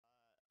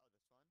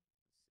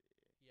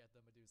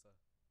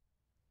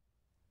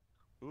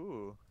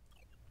Ooh.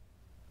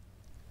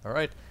 All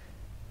right.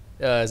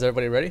 Is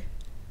everybody ready?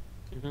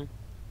 Mm-hmm.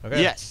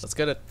 Okay. Yes. Let's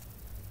get it.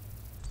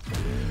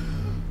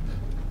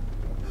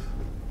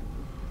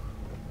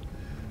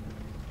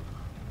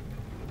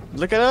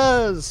 Look at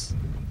us.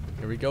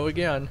 Here we go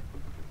again.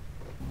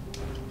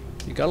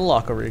 You got a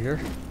lock over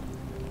here.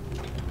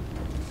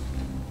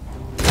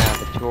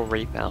 The tool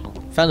refill.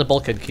 Found the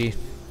bulkhead key.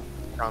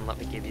 John, let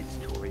me give you this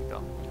tool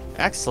refill.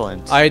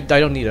 Excellent. I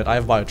don't need it. I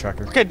have bio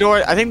tracker. Okay,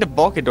 door. I think the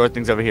bulkhead door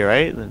thing's over here,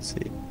 right? Let's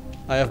see.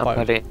 I have I'll bio.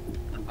 put it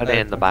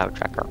in the bio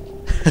tracker.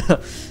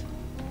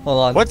 Hold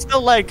on. What's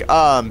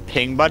the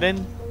ping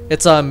button?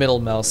 It's a middle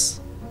mouse.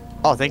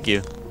 Oh, thank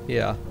you.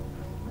 Yeah.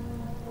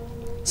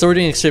 So we're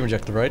doing extreme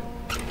objective, right?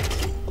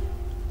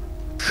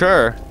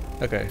 Sure.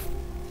 Okay.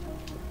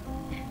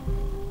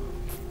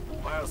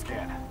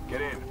 Bioscan,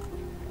 get in.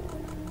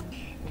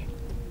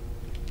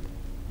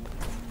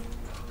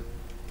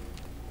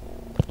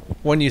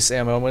 One use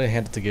ammo. I'm gonna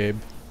hand it to Gabe.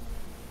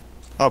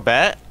 Oh,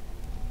 bet.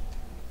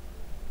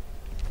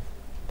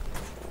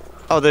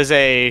 Oh, there's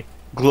a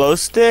glow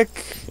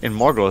stick and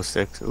more glow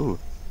sticks. Ooh.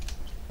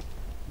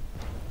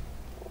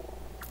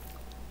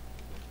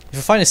 If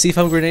you find a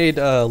C-foam grenade,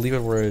 leave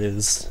it where it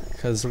is,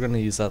 because we're gonna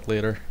use that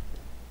later.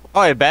 Oh,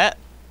 I bet.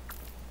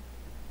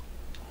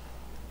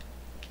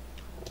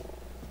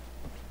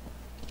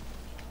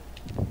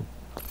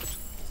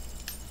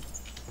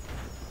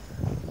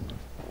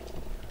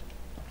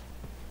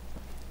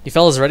 You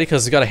fellas ready?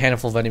 Because we got a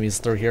handful of enemies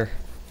through here.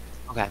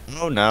 Okay.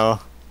 Oh no.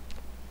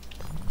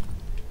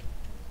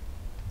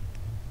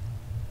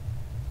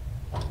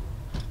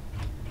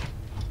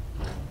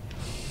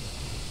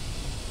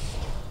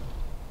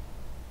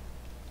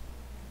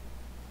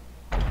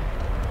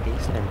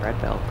 Decent and red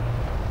belt.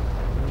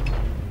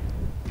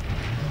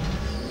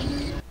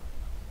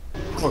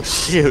 Oh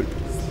shoot.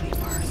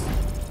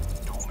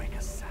 Don't make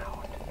a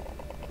sound.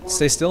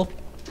 Stay still.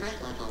 Threat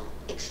level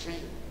extreme.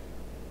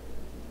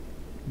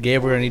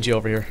 Gabe, we're gonna need you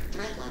over here.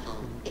 Threat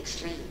level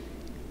extreme.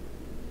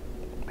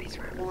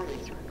 Warning.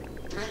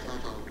 Threat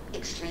level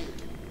extreme.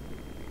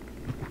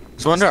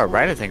 It's one to our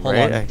right, I think, Hold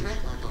right? on. Threat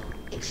level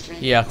extreme.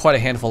 Yeah, quite a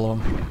handful of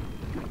them.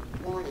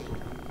 Warning.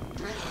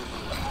 Threat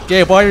level.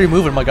 Gabe, why are you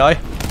moving, my guy?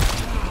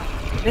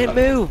 Didn't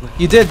move.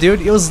 You did,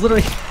 dude. It was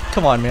literally...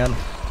 Come on, man.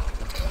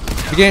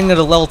 You're getting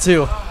into level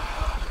 2.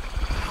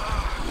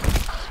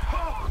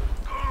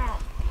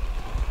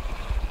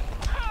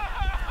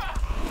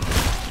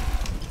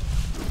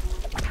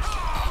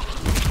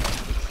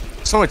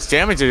 So much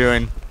damage you're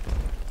doing.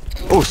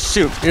 Oh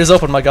shoot. Ears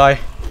open, my guy.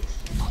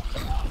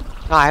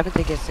 No, I haven't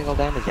taken a single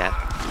damage yet.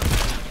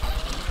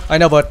 I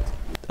know, but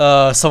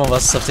some of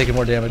us have taken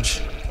more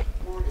damage.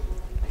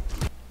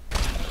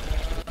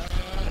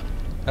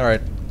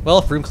 Alright.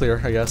 Well, room clear,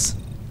 I guess.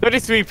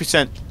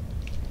 33%.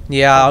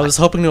 Yeah, I was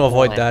hoping to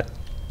avoid that.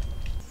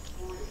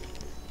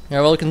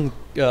 Yeah, well, we can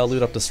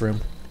loot up this room.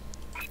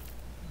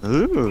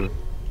 Ooh.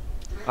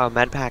 Oh,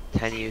 med pack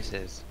 10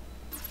 uses.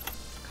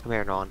 Come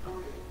here, Non.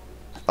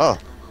 Oh,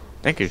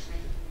 thank you.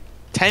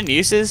 10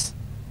 uses?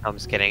 I'm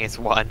just kidding. It's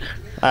one.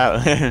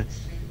 Oh.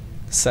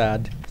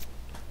 Sad.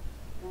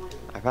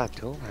 I got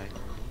tool right.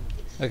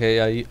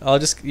 Okay, yeah, I'll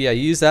just... Yeah,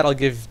 you use that. I'll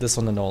give this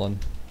one to Nolan.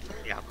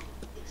 Yeah.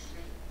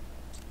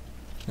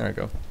 There we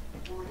go.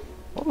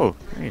 Oh,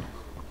 great.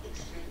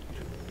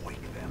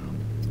 Wake them.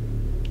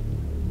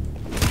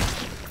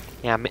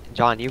 Yeah,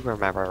 John, you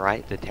remember,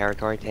 right? The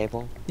territory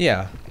table?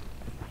 Yeah.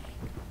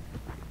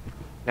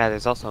 Yeah,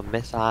 there's also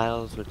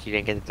missiles, which you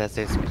didn't get to test.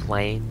 There's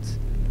planes.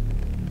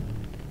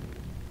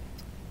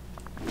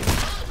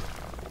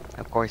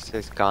 Of course,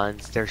 there's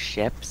guns. There's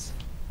ships.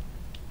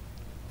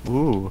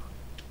 Ooh.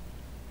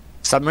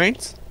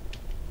 Submarines?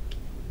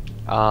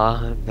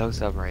 No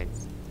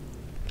submarines.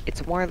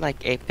 It's more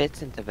like it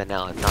fits into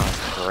vanilla. It's not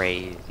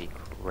crazy,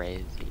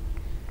 crazy.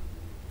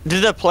 Do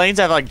the planes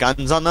have like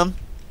guns on them?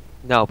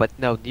 No, but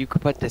no, you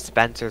could put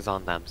dispensers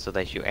on them so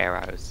they shoot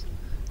arrows.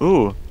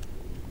 Ooh.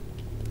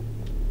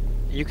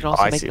 You can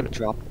also I make see them what-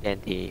 drop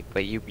TNT,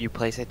 but you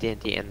place a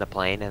TNT in the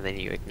plane and then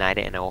you ignite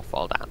it and it will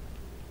fall down.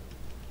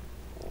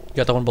 You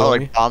got the one Oh, below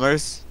like me?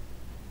 bombers?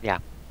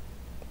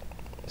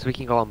 So we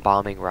can go on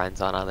bombing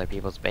runs on other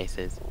people's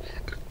bases.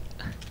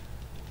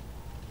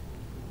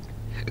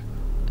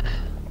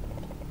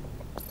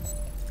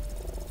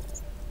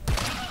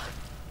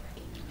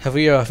 Have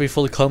we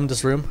fully combed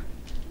this room?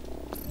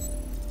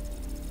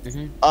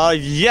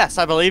 Yes,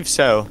 I believe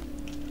so.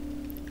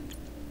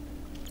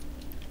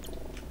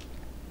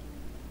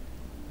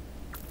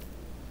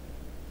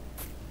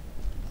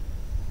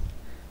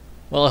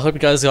 Well, I hope you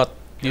guys got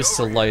used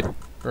to light,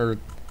 or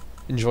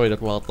enjoyed it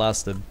while it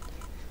lasted.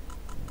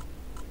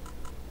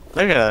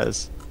 Look at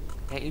us.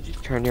 Can't you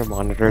just turn your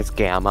monitor's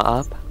gamma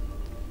up?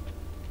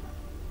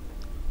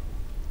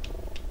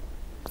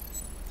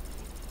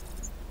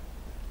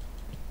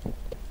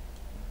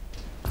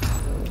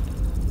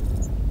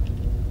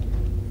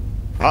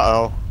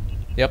 Uh-oh.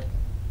 Yep.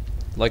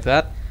 Like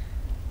that.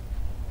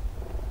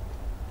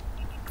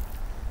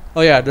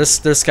 Oh yeah, there's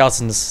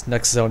scouts in this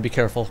next zone. Be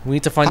careful. We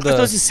need to find How am I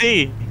the... supposed to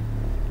see?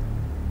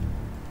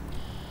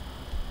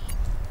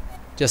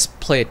 Just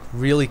play it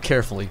really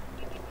carefully.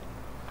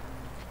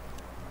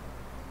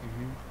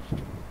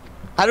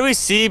 How do we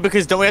see?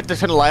 Because don't we have to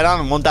turn the light on,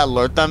 and won't that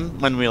alert them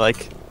when we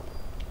like?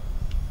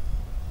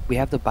 We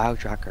have the bio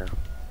tracker.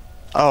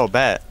 Oh,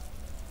 bet.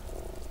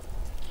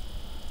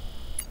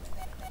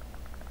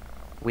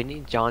 We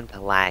need John to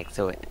lag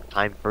so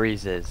time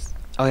freezes.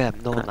 Oh yeah,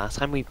 no, last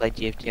time we played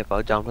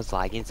GTFO, John was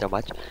lagging so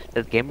much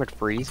that the game would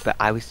freeze, but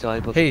I was still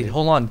able to Hey,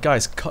 hold on,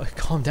 guys,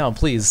 calm down,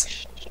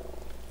 please.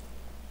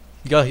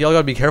 Y'all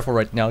gotta be careful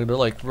right now. They're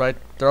like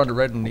they're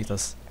underneath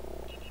us.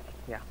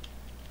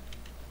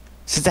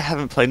 Since I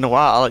haven't played in a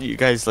while, I'll let you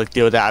guys like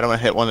deal with that. I don't want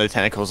to hit one of the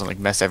tentacles and like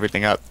mess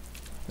everything up.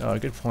 Oh,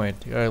 good point.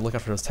 You gotta look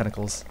after those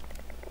tentacles.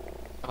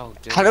 Oh,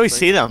 How do we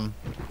see them?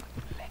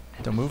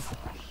 Don't move.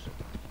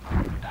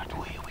 That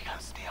way we can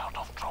stay out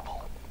of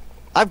trouble.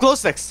 I have glow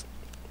sticks.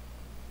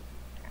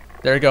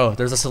 There you go.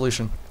 There's a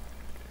solution.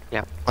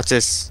 What's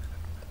this?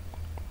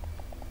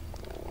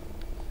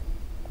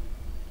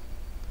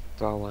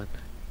 Throw one.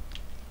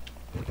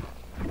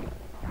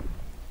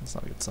 That's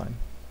not a good sign.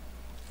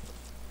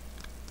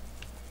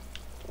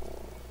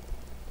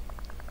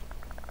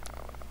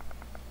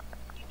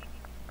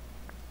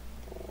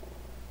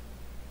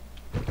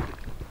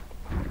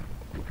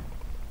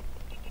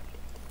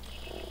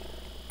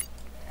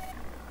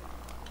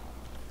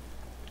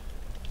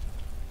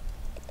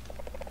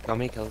 How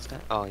many kills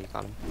that? Oh, you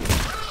got him.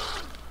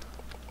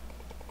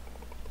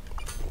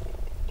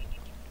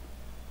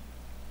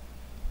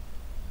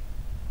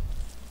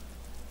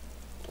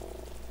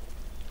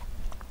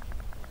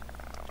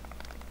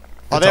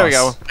 Oh, there we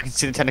go. I can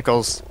see the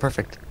tentacles.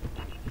 Perfect.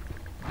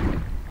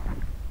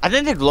 I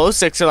think the glow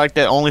sticks are like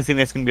the only thing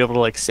that's gonna be able to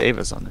like save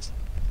us on this.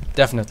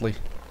 Definitely.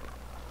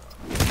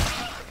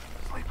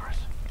 Sleepers,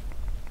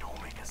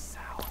 don't make a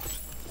sound.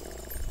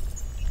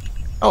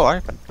 Oh,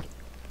 alright.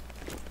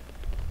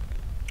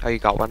 Oh, you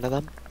got one of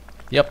them?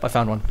 Yep, I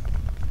found one.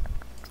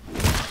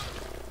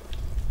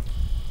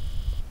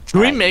 Should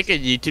we Nice. make a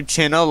YouTube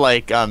channel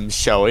like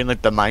showing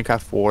like the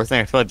Minecraft War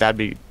thing? I feel like that'd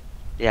be.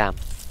 Yeah.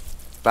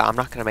 But I'm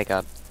not gonna make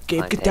a...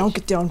 Gabe, Montage.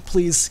 get down,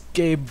 please.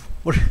 Gabe.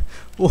 What?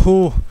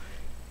 Whoa.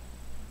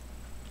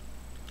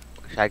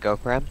 Should I go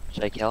for him?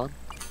 Should I kill him?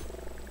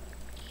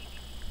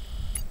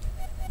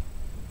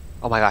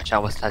 Oh my gosh, I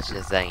almost touched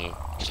his thingy.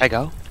 Should I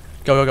go?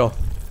 Go, go, go.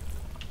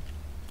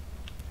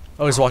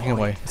 Oh, he's walking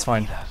away. It's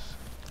fine.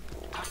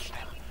 Touch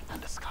them,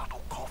 and the scout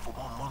will call for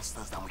more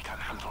monsters than we can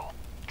handle.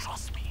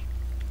 Trust me.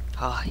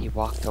 Ah, he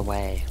walked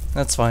away.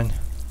 That's fine.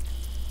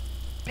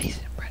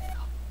 Basic bread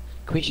milk.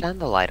 Can we shine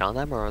the light on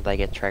them or will they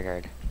get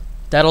triggered?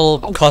 That'll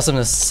cause them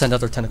to send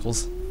out their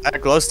tentacles. A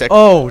glow stick.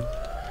 Oh!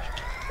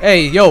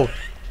 Hey, yo!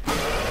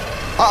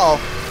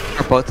 Uh-oh.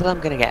 Are both of them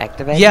gonna get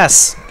activated?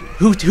 Yes!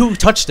 Who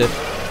touched it?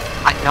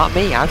 Not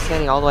me, I was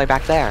standing all the way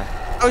back there.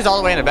 Oh, he's all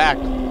the way in the back.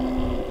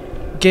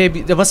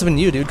 Gabe, that must have been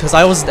you, dude, because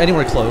I wasn't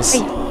anywhere close.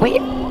 Hey, wait!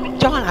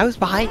 John, I was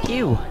behind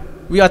you!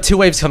 We got 2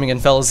 waves coming in,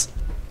 fellas.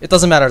 It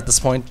doesn't matter at this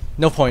point.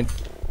 No point.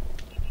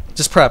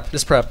 Just prep.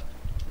 Just prep.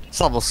 This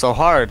level's so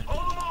hard.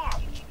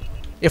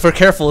 If we're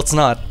careful, it's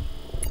not.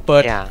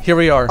 But Yeah. here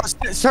we are. Oh,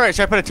 sorry,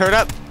 should I put a turret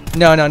up?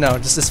 No, no, no.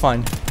 Just it's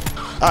fine.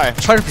 Alright.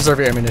 Try to preserve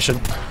your ammunition.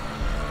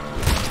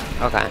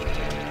 Okay.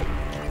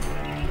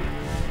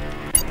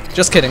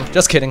 Just kidding.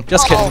 Just kidding.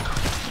 Just Uh-oh.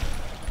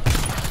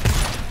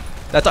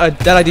 kidding.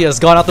 That idea has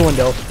gone out the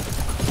window.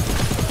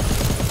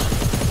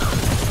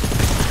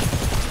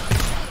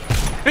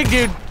 Big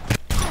dude.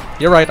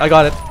 You're right. I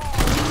got it.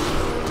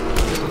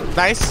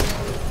 Nice.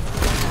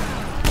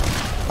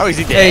 Oh, is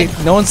he dead?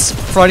 Hey, no one's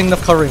providing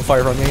enough covering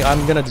fire from me.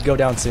 I'm gonna go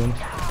down soon.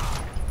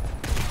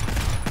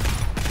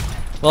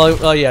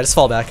 Well, yeah. Just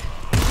fall back.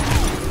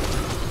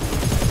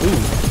 Ooh.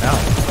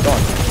 Ow. Go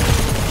on.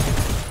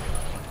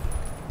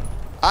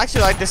 I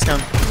actually like this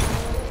gun.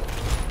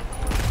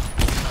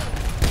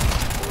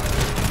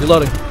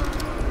 Reloading.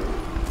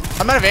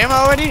 I'm out of ammo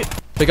already?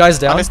 The guy's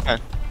On down. this gun.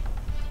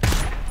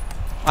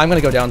 I'm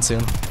gonna go down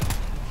soon.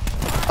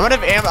 I'm out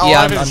of ammo. All Yeah,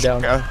 I have I'm is-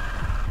 down.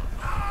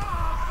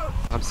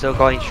 I'm still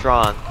going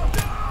strong.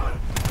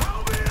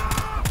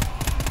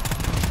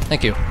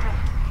 Thank you.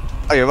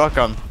 Oh, you're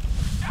welcome.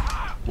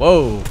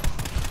 Whoa.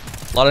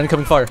 A lot of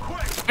incoming fire.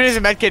 There's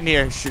a medkit in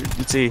here. Shoot,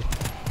 let's see.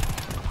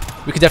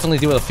 We could definitely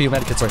do with a few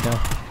medkits right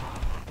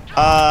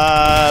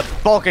now.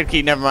 Bulkhead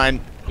key, never mind.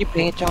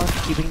 Keeping it, John.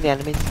 Keeping the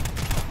enemies.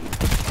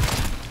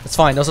 It's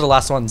fine. Those are the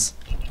last ones.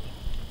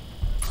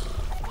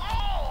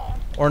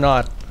 Or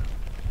not.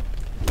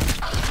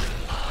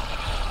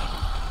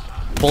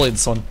 Bully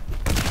this one.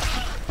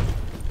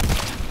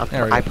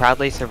 There we I go.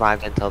 proudly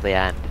survived until the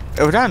end.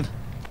 Oh, we're done.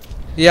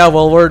 Yeah,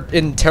 well, we're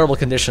in terrible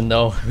condition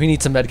though. We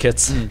need some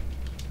medkits.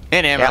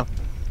 And ammo.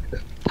 Yeah.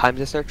 Time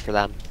to search for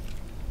them.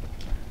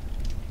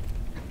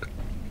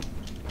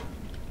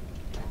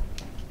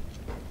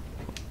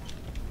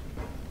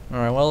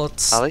 Alright, well,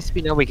 it's. At least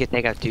we know we can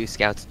take out 2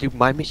 scouts. Dude,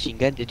 my machine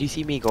gun, did you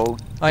see me go?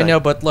 I know,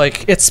 but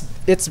like,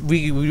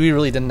 we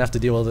really didn't have to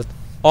deal with it.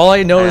 All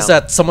I know is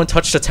that someone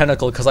touched a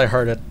tentacle because I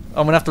heard it.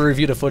 I'm gonna have to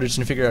review the footage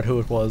and figure out who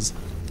it was.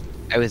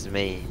 It was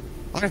me.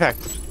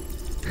 Artifact.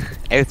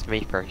 It was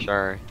me for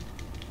sure.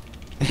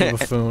 You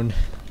buffoon.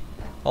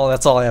 Oh,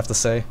 that's all I have to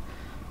say.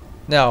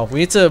 Now, we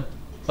need to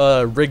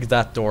rig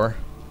that door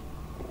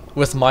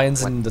with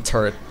mines in the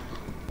turret.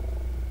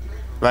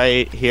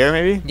 Right here,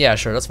 maybe? Yeah,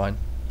 sure, that's fine.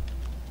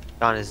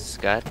 John, is this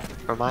good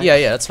for mine? Yeah,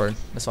 that's fine.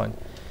 That's fine.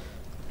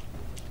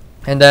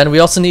 And then we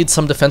also need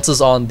some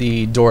defenses on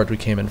the door that we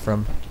came in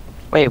from.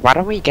 Wait, why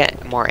don't we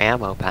get more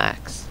ammo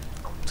packs?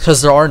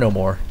 Because there are no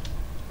more.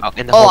 Oh,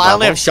 in the Oh, whole I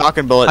only level? have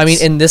shotgun bullets. I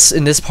mean, in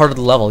this part of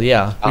the level,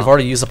 yeah. We've Oh.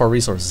 already used up our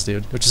resources,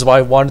 dude. Which is why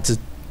I wanted to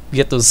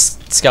get those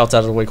scouts out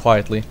of the way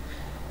quietly.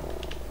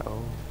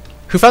 Oh.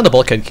 Who found the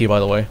bulkhead key, by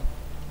the way?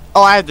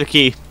 Oh, I have the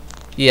key.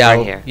 Yeah,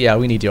 Right here. yeah,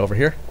 we need you over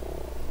here.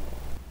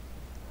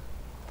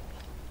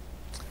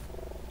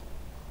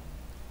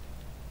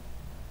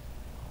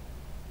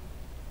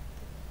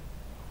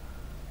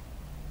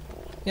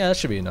 Yeah, that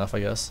should be enough, I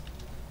guess.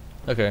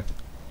 Okay.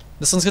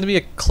 This one's gonna be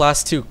a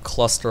class 2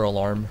 cluster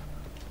alarm.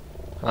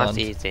 That's Um,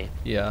 easy.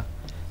 Yeah.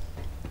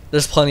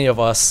 There's plenty of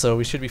us, so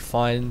we should be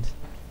fine.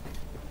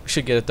 We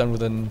should get it done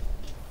within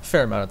a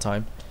fair amount of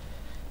time.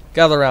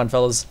 Gather around,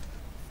 fellas.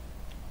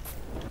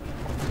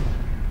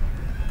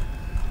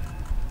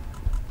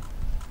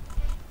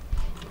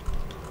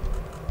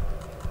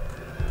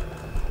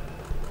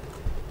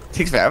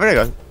 Takes forever to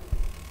go.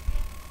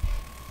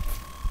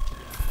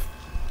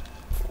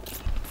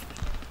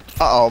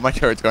 Uh oh, my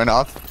turret's going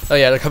off. Oh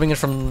yeah, they're coming in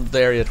from the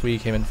area that we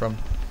came in from.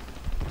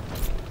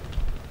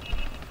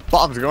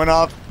 Bombs going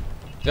off.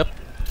 Yep.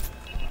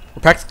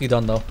 We're practically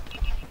done though.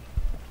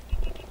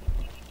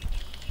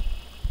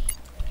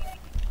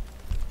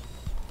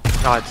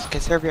 No, just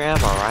conserve your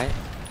ammo, right?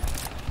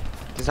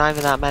 There's not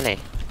even that many.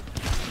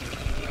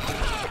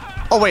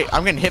 Oh wait,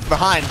 I'm getting hit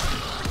behind.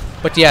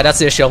 But yeah, that's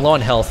the issue. I'm low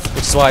on health,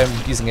 which is why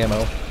I'm using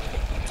ammo.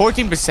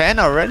 14%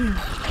 already?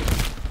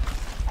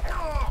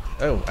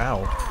 Oh,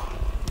 ow.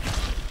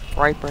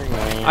 Right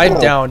grenade. I'm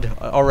downed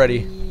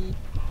already.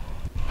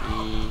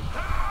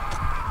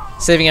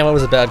 Saving ammo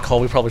was a bad call.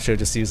 We probably should have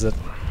just used it.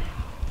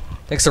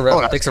 Thanks to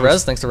that's thanks to nice.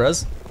 Rez. Thanks to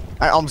Rez.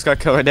 I almost got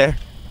covered there.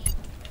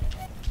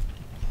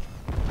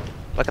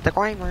 Look at the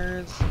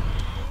climbers.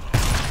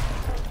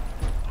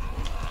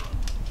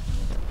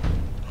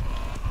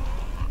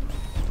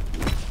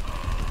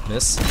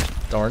 Miss.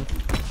 Darn.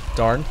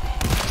 Darn.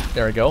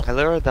 There we go. I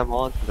lured them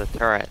all into the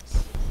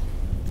turrets.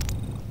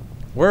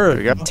 We're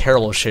There we in go.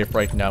 terrible shape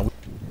right now.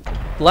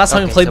 The last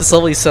time we Okay, played so- this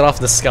level, you set off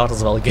the scout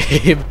as well,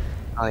 Gabe.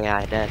 Oh yeah,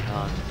 I did,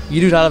 huh?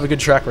 You do not have a good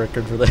track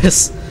record for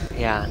this.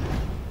 Yeah.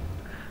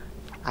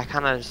 I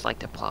kind of just like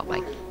to plot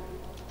my...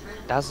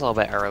 That was a little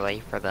bit early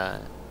for the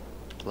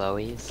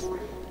glowies.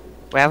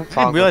 We have a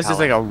fog realize there's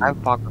repeller. like a- I have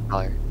a fog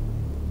repeller.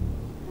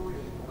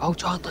 Oh,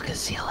 John, look at the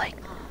ceiling.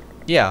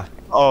 Yeah.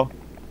 Oh.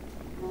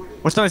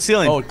 What's on the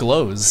ceiling? Oh, it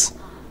glows.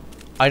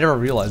 I never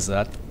realized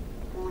that.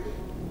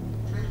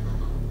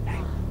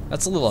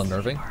 That's a little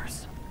unnerving.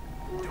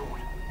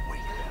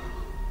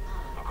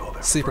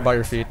 Sleeper by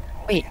your feet.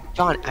 Wait,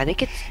 John, I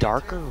think it's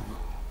darker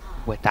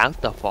without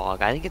the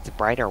fog. I think it's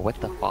brighter with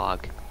the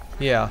fog.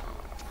 Yeah.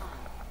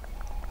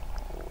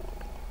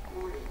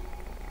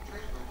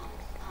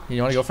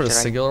 You want to go for the Should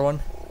I- singular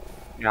one?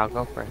 Yeah, I'll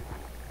go for it.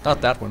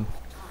 Not that one.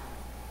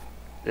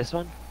 This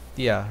one?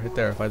 Yeah, right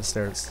there by the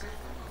stairs.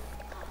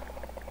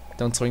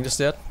 Don't swing just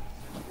yet.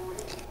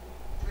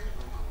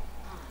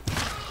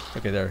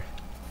 Okay, there.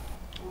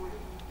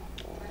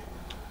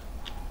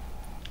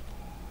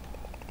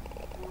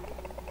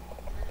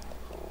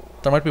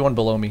 There might be one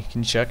below me.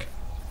 Can you check?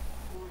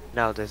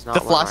 No, there's not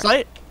the one right-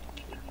 flashlight?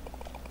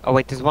 Oh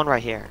wait, there's one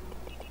right here.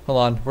 Hold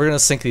on. We're gonna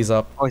sync these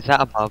up. Oh, is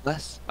that above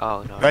us?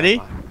 Oh, no. Ready?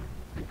 never mind.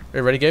 Are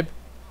you ready, Gabe?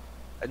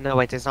 No,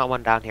 wait, there's not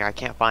one down here. I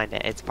can't find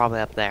it. It's probably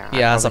up there.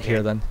 Yeah, it's Over up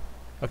here then.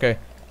 Okay.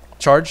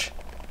 Charge.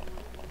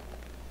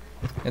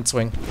 And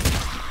swing.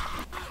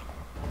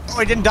 Oh,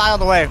 I didn't die on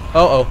the way.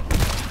 Oh.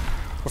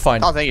 We're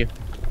fine. Oh, thank you.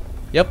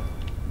 Yep.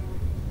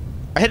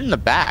 I hit it in the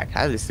back.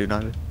 How did this dude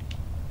not?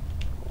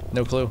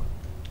 No clue.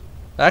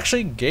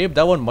 Actually, Gabe,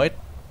 that one might...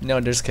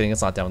 No, just kidding.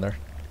 It's not down there.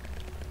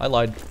 I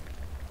lied.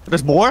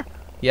 There's more?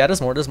 Yeah,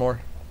 there's more. There's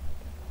more.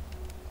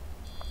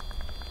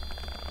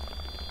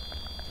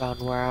 John,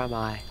 where am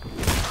I?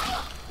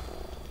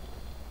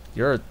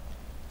 You're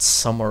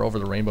somewhere over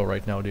the rainbow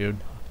right now, dude.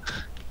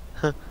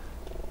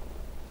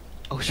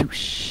 Oh, shoot.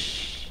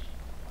 Shh.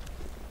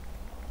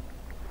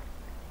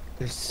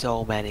 There's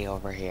so many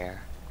over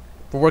here.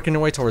 We're working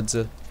our way towards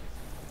it.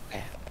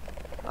 Okay.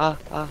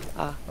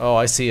 Oh,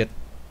 I see it.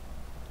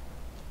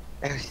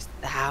 There's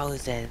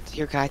thousands.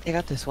 Here, can I take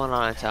out this one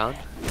on its own?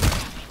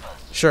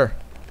 Sure.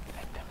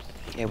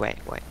 Okay, wait.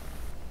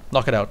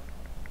 Knock it out.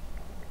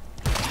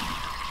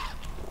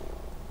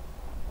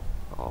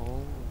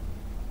 Oh.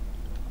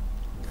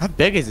 How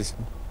big is this?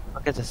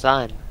 Look at the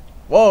sun.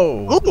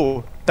 Whoa!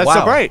 Ooh, that's so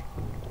Wow. bright.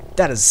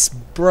 That is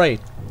bright.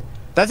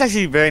 That's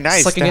actually very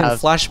nice. Sucking to in have.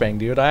 flashbang,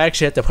 dude. I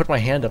actually had to put my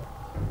hand up.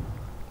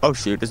 Oh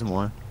shoot, there's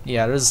more.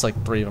 Yeah, there's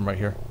like 3 of them right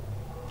here.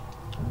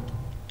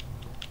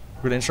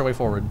 We're gonna inch our way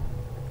forward.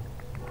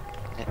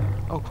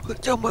 Oh,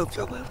 don't move.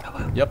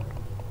 Yep.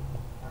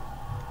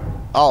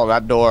 Oh,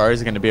 that door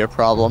is gonna be a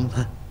problem.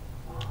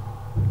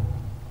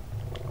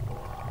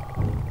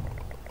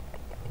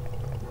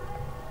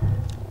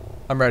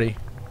 I'm ready.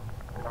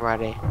 I'm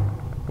ready.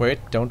 Wait,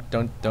 don't,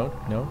 no.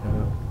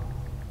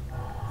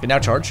 Okay, now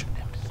charge.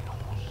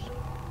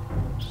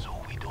 So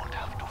we don't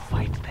have to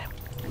fight them.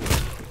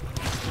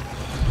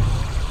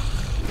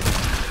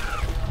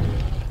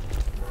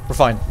 We're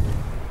fine.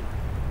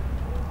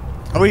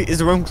 Oh wait, is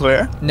the room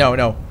clear?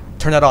 No.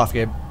 Turn that off,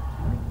 Gabe.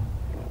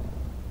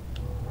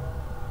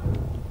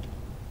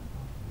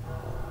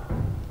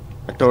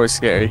 That door is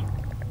scary.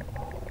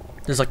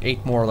 There's like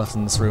 8 more left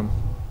in this room.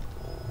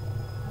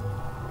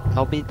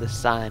 I'll be the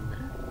sun.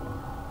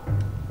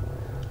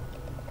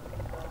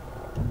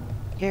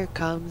 Here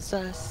comes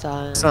the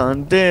sun.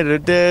 Sun.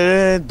 That's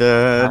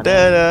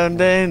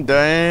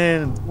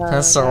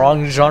the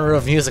wrong genre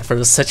of music for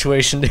this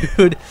situation,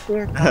 dude.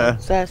 Here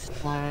comes the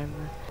sun.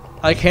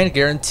 I can't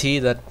guarantee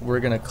that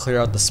we're gonna clear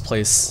out this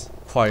place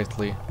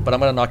quietly, but I'm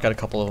gonna knock out a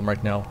couple of them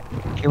right now.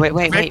 Hey, wait.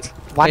 Why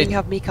Hey. do you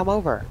have me come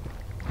over?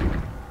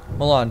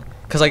 Hold on,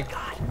 cause I.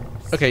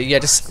 Okay, yeah,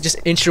 just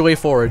inch your way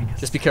forward.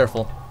 Just be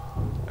careful.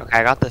 Okay,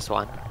 I got this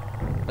one.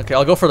 Okay,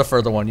 I'll go for the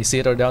further one. You see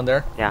it down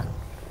there? Yeah.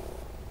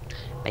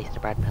 Ice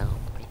bread now.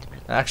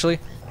 Actually,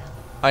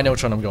 I know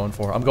which one I'm going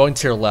for. I'm going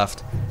to your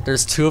left.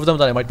 There's 2 of them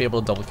that I might be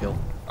able to double kill.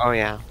 Oh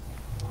yeah.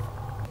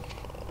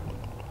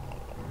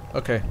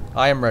 Okay,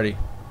 I am ready.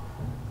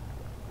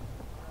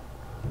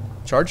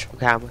 Charge.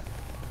 Okay, I'm...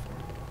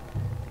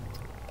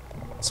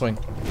 Swing.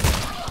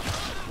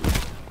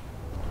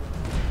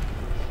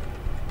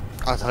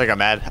 Oh, I think I'm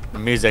mad. The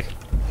music.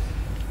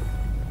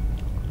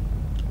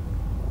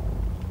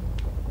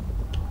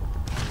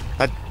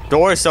 That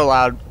door is so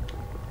loud.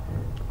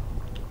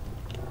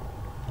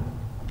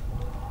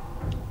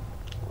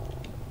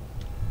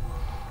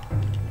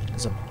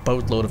 There's a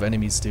boatload of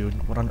enemies, dude.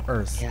 What on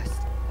earth? Yes.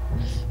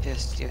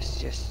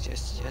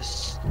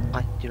 Yes.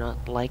 I do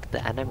not like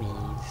the enemies.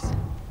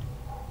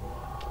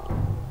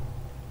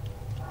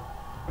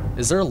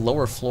 Is there a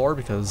lower floor?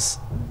 Because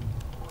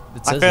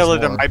it I says feel there's like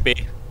there more. might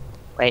be.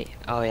 Wait,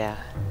 oh yeah.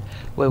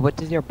 Wait, what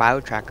does your bio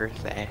tracker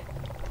say?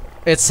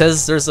 It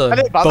says there's a Are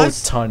they above boat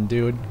us? ton,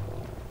 dude.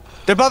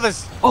 They're above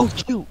us. Oh,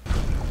 shoot!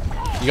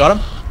 You got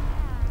him?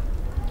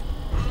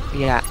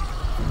 Yeah.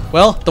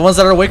 Well, the ones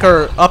that are awake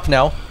are up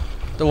now.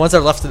 The ones that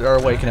are left are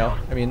awake now.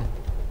 I mean,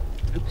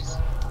 Oops.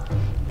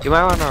 You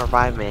might want to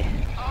revive me.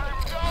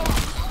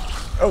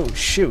 oh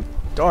shoot,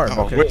 darn.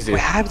 Oh, Okay. where is he?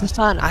 Wait, I have the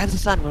sun.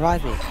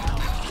 Revive me.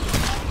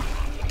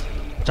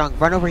 John,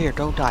 run over here.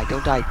 Don't die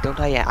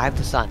yet. I have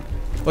the sun.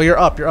 Well, you're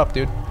up,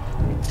 dude.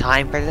 It's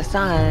time for the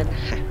sun.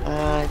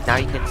 Now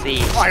you can see.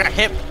 Oh, I got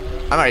hit.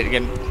 I'm alright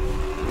again.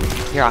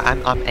 Here,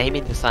 I'm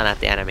aiming the sun at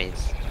the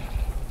enemies.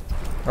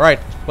 All right.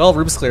 Well,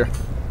 room's clear.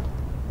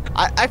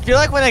 I feel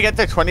like when I get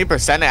to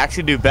 20%, I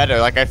actually do better.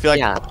 Like I feel like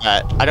Yeah.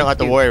 I don't have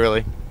to worry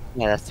really.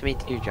 Yeah, that's me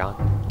too, John.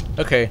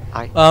 Okay.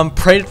 I-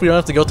 Pray that we don't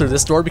have to go through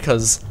this door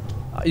because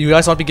you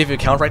guys want me to give you a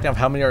count right now of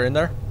how many are in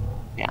there?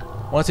 Yeah.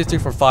 1, 2, 3,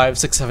 4, 5,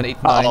 6, 7,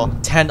 8, 9, Uh-oh.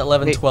 10,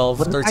 11, Wait, 12,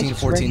 what if I 13,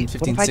 just 14, rig it-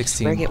 15, what if I just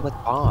 16. rig it with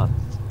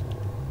bombs?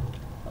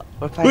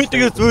 What if I We have to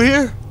go spray- through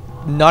here.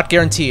 Not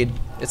guaranteed.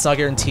 It's not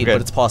guaranteed, Okay.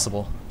 but it's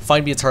possible.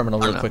 Find me a terminal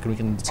real know. quick and we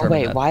can Oh determine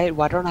wait, that.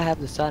 why don't I have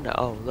the sun?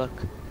 Oh look,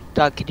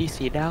 Doug, can you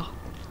see now?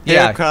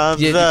 Yeah, Here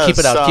comes yeah, the keep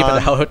it out, keep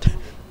it sun. out.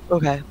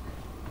 Okay.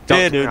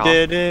 Don't turn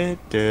it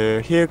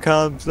off. Here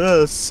comes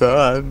the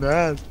sun.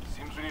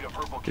 Seems we need a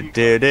purple key. Like,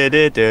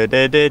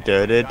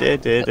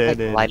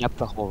 light up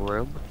the whole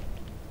room.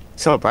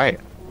 So bright.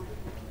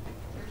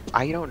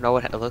 I don't know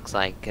what it looks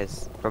like,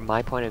 because from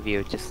my point of view,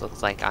 it just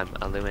looks like I'm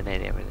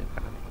illuminating everything.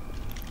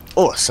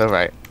 Oh, so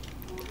bright.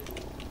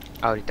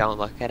 Oh, don't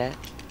look at it?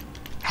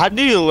 How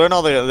do you learn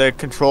all the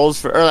controls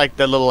for, or like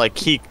the little like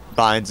key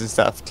binds and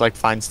stuff to like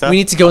find stuff? We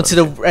need to go into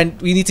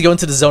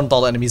the zone with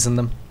all the enemies in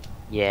them.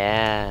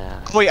 Yeah.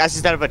 Wait, I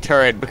just out of a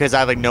turret because I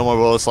have like no more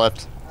bullets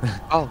left.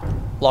 Oh,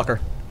 Locker.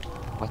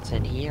 what's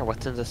in here?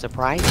 What's in the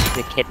surprise?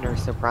 The Kinder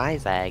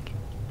surprise egg.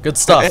 Good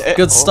stuff. Good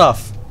oh.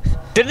 stuff.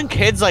 Didn't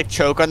kids like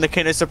choke on the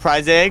Kinder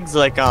Surprise eggs,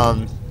 like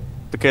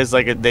because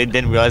like they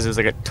didn't realize it was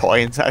like a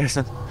toy inside or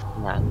something?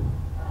 Yeah.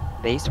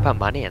 They used to put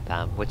money in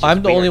them, which is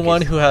I'm the weird, only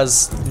one 'cause- who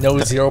has no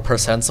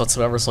 0%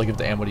 whatsoever, so I'll give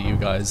the ammo to you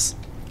guys.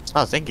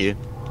 Oh, thank you.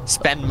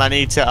 Spend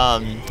money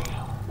to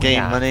gain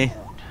Yeah. money.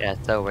 Yeah,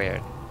 it's so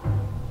weird.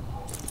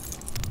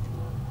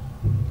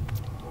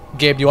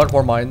 Gabe, do you want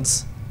more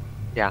mines?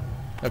 Yeah.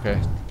 Okay.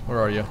 Where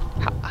are you?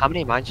 How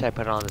many mines should I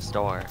put on the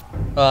store?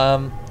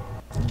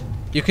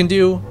 You can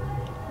do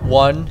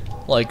one,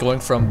 like going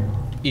from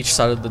each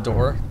side of the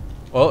door.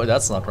 Oh,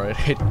 that's not right.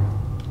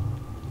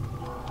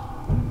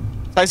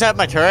 So I set up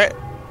my turret.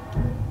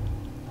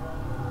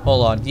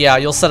 Hold on. Yeah,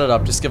 you'll set it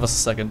up. Just give us a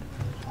second.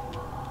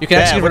 You can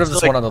Yeah, actually get rid of what's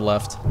this like- one on the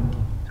left.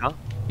 Huh?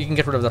 You can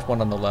get rid of that one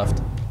on the left.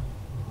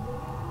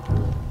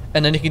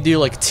 And then you can do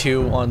like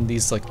 2 on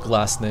these like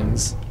glass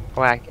things.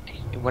 Well,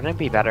 wouldn't it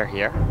be better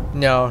here?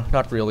 No,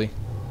 not really.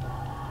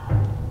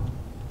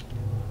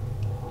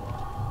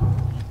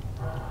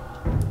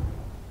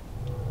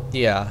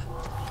 Yeah.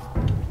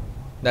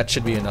 That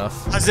should be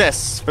enough. How's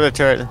this for the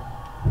turret?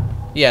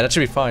 Yeah, that should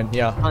be fine.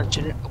 Yeah.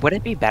 Would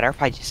it be better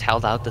if I just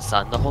held out the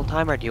sun the whole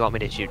time, or do you want me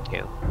to shoot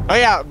too? Oh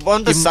yeah,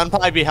 won't the sun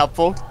probably be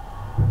helpful?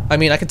 I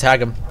mean, I can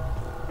tag him.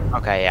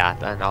 Okay, yeah,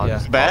 then I'll Yeah.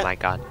 just. Bet? Oh my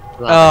god.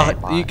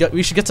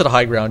 We should get to the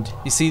high ground.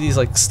 You see these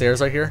like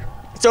stairs right here?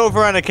 It's over,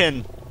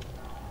 Anakin.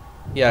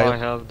 Yeah. I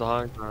have the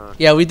high ground.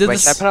 Yeah, we did Wait,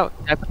 this. should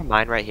I put a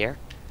mine right here?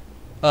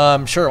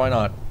 Sure, why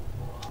not?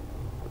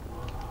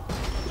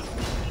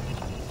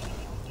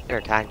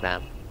 Here, tag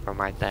them from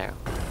right there.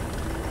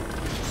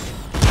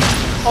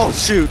 Oh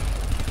shoot!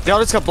 They all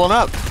just got blown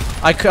up.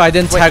 I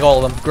didn't tag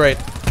all of them. Great.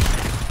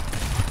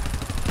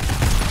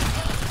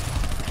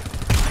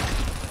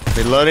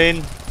 Reloading.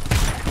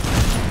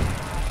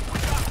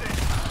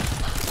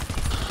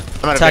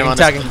 I'm out of aim on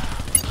this. Tagging.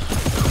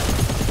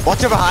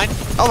 Watch it behind.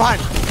 Oh,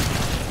 behind.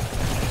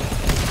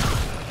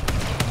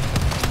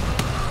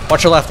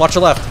 Watch your left. Watch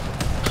your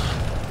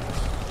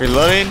left.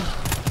 Reloading.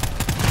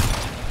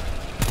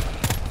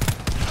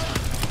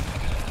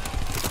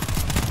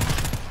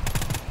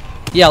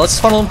 Yeah, let's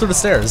funnel them through the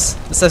stairs.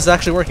 This is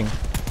actually working.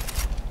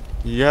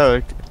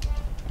 Yo,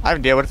 I have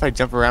an idea. What if I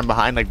jump around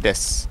behind like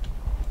this?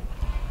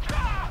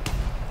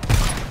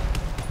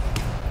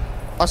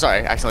 Oh, sorry.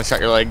 I accidentally shot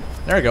your leg.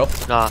 There we go.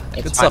 Nah,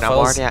 Good it's stuff, fine. I'm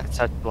fellas. already at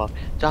such low.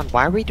 John,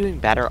 why are we doing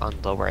better on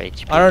lower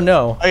HP? I don't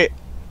know.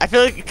 I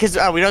feel like because we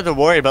don't have to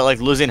worry about like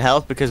losing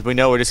health because we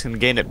know we're just gonna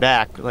gain it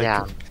back. Like,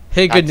 Yeah.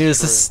 Hey, good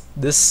That's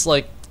news.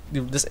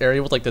 This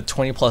area with like the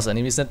 20+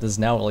 enemies in it is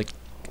now like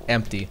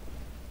empty.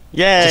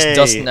 Yay! Just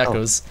dust and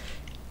echoes.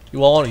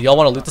 Y'all want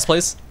to loot this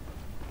place?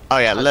 Oh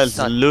yeah, That's let's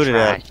such loot it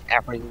up. trash.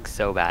 Everything's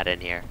so bad in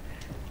here.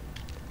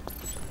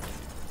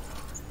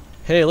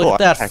 Hey, look Oh, at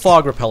that artifacts.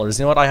 fog repellers.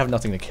 You know what? I have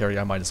nothing to carry.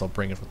 I might as well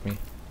bring it with me.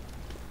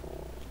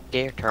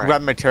 Get your turret.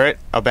 Grab my turret.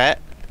 I'll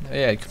bet.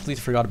 Yeah, I completely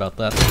forgot about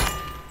that.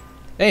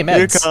 Hey, Here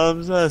meds.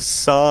 comes the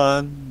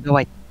sun. No,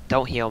 wait.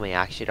 Don't heal me.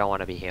 I actually don't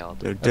want to be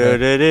healed.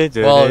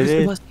 Well, Who's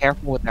the most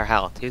careful with their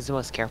health? Who's the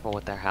most careful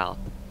with their health?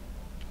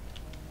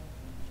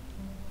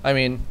 I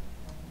mean,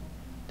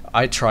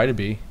 I try to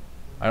be.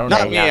 I don't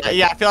Not know. me. yeah,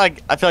 Yeah,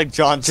 I feel like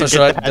John So should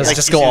should I get that. Like,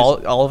 just he go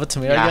should- all of it to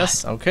me? I Yeah.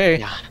 guess. Okay.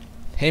 Yeah.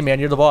 Hey, man,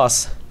 you're the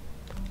boss.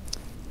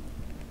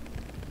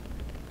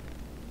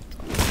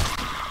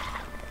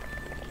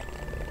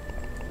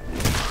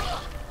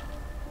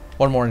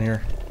 One more in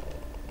here.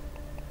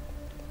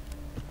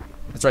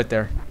 It's right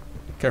there.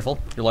 Careful,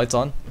 your light's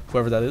on.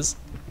 Whoever that is.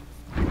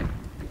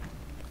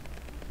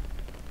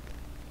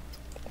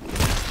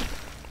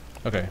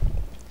 Okay.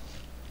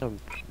 So,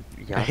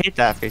 I yeah. hate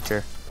that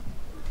feature.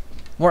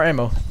 More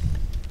ammo.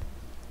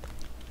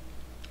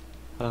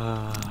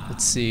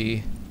 Let's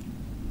see.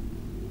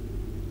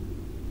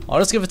 I'll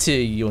just give it to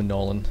you and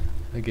Nolan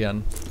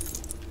again.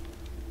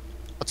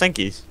 Oh, thank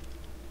yous.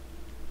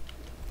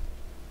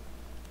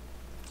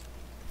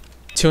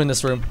 2 in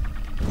this room.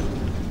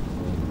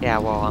 Yeah,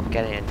 well, I'm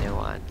getting a new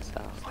one,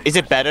 so. Is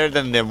it better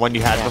than the one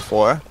you had Yeah.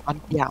 before?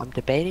 I'm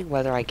debating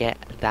whether I get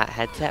that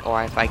headset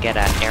or if I get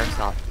an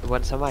airsoft.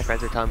 When some of my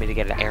friends are telling me to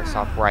get an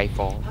airsoft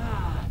rifle.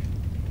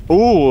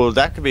 Ooh,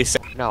 that could be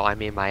sick. No, I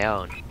mean my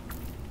own.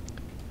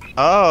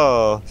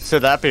 Oh, so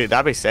that'd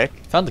be sick.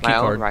 Found the key My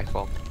own card.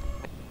 rifle.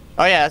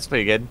 Oh yeah, that's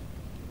pretty good.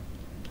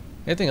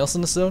 Anything else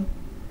in this zone?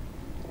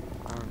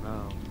 I don't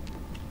know.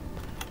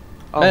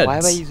 Oh, why am I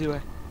Meds. using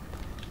it?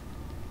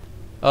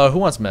 Who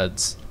wants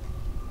meds?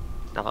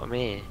 Not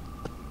me.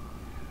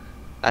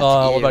 That's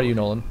What about you,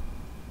 Nolan?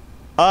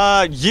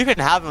 You can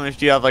have them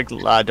if you have like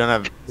don't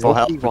have full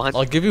health. Nobody wants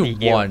I'll give you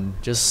me. one,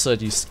 just so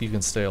that you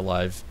can stay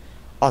alive.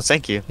 Oh,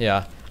 thank you.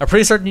 Yeah, I'm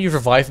pretty certain you've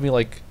revived me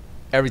like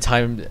every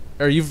time,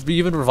 or you've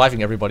been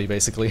reviving everybody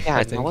basically. Yeah,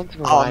 I no think. one's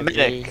Oh, revived me.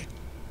 medic.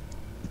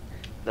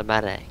 The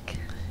medic.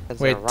 Is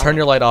Wait, there turn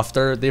your right? light off.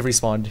 They've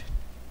respawned.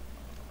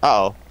 Uh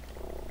oh.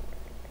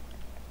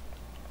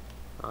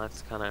 Oh,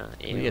 that's kind of.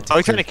 We get Are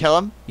we trying to kill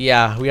him?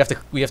 Yeah, we have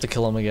to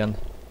kill him again.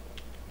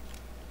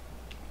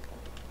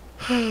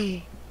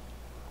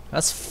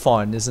 That's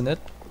fun, isn't it?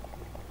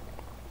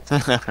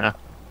 How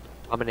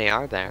many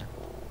are there?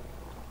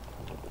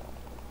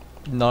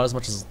 Not as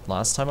much as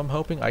last time. I'm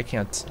hoping. I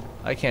can't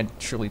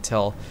truly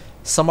tell.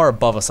 Some are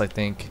above us, I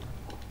think.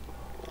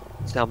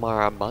 Some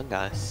are among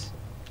us.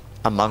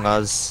 Among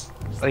Us.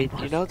 Wait,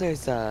 you know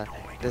there's a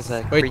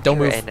Wait, creature don't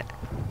move. in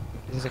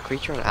there's a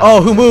creature in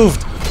Oh, who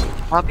moved?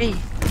 Not me.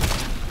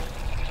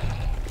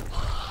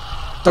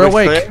 They're Are we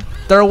awake. clear?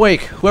 They're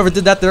awake. Whoever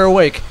did that, they're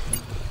awake.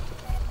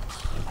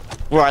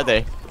 Where are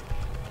they?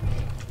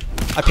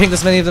 I pinged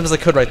as many of them as I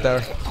could right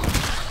there.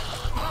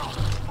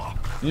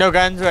 No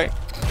guns, right?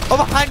 Oh,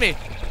 behind me!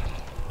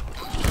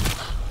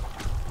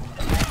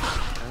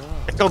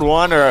 I killed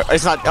one, or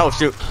it's not. Oh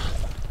shoot!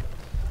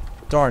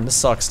 Darn, this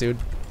sucks, dude.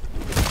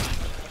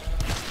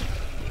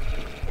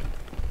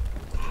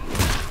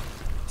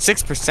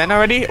 6%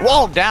 already?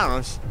 Whoa,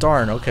 down!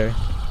 Darn, okay.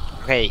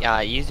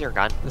 Okay, use your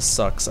gun. This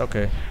sucks,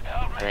 okay.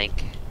 I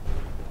think.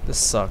 This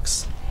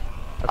sucks.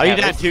 Are you at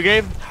down least- too,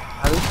 Gabe?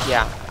 At least,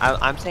 yeah,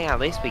 I'm saying at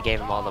least we gave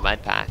him all the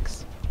med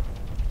packs.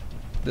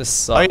 This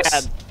Oh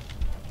sucks. yeah.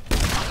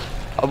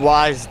 A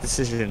wise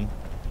decision.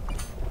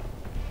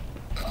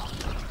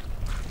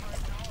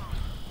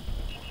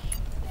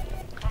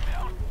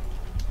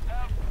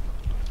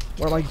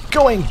 Where am I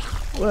going?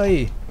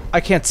 Wait,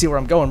 I can't see where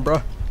I'm going,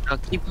 bro. No,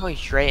 keep going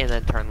straight and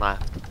then turn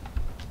left.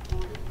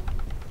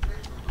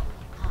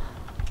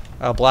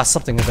 I'll blast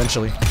something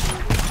eventually.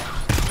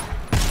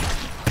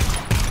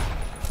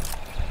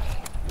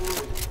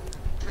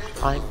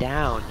 Climb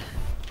down.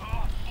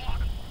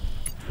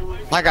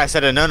 Like I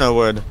said a no-no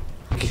word.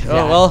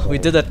 Oh well, we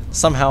did it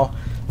somehow.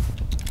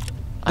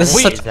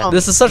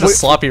 This is such a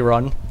sloppy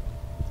run.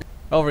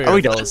 Over here,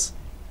 we done? fellas.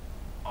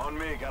 On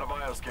me, got a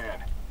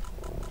bioscan.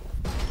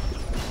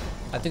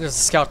 I think there's a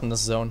scout in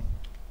this zone.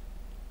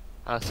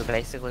 Oh, so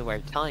basically what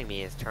you're telling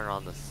me is turn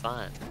on the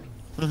sun.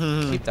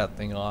 Keep that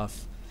thing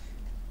off.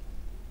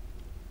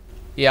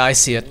 Yeah, I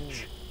see it.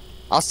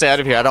 I'll stay out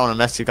of here. I don't want to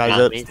mess you guys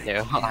Yeah, up. me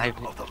too.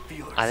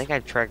 I think I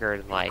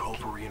triggered like,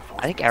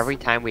 I think every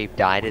time we've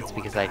died it's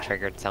because I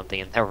triggered something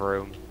in the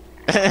room.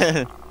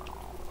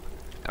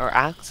 Or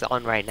Alex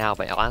on right now,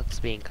 but Alex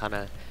being kind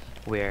of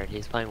weird.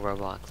 He's playing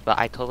Roblox, but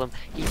I told him,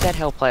 he said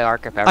he'll play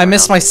Ark if ever. I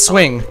missed my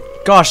swing.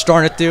 Gosh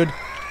darn it, dude.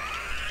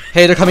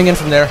 Hey, they're coming in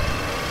from there.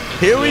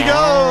 Here we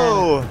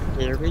go.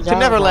 Here we To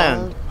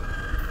Neverland.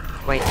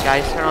 Wait,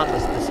 guys, turn on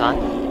the sun.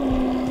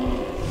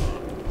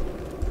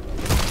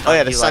 Oh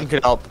yeah, the You sun like-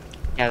 could help.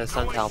 Yeah, the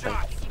sun's helping.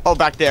 Oh,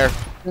 back there.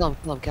 Kill him,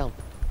 kill him, kill him.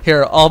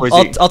 Here, Where's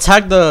he? I'll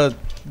tag the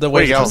Where'd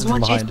wave he go? There's person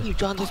one from chasing behind. you,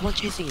 John. There's one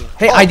chasing you.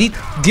 Hey, I need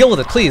deal with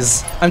it,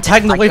 please. I'm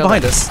tagging the I wave killed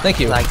behind it. us. Thank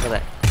you. I killed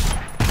it.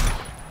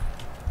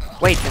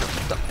 Wait,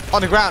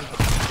 On the ground.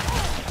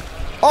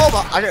 Oh,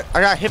 but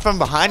I got hit from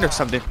behind or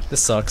something.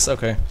 This sucks.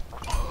 Okay.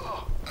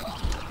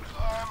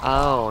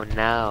 oh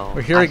no.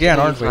 We're here I again,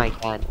 should've aren't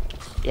used we? my gun.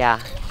 Yeah.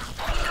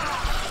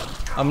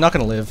 I'm not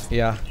gonna live.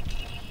 Yeah.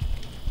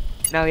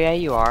 No, yeah,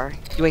 you are.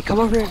 Wait, come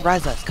over and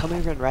res us. Come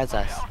over and res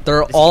us.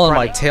 They're Just all keep on my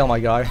running. tail, my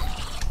guy.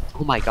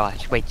 Oh my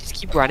gosh. Wait, just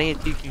keep running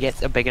until you can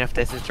get a big enough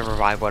distance to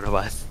revive one of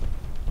us.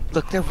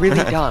 Look, they're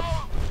really dumb.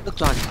 Look,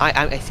 John,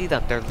 I see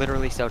them. They're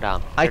literally so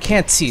dumb. I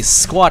can't see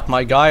squat,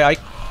 my guy. I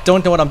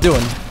don't know what I'm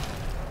doing.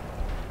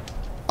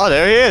 Oh,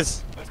 there he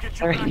is. Let's get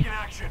you back in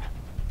action.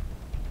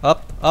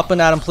 Up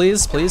and at him,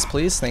 please, please,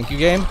 please. Thank you,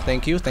 game.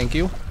 Thank you, thank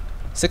you.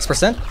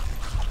 6%.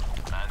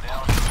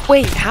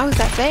 Wait, how is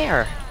that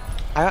there?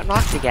 I got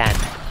knocked again.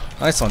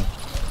 Nice one.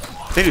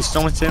 They do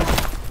so much to him.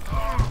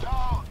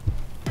 Oh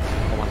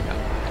my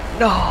god.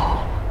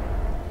 No!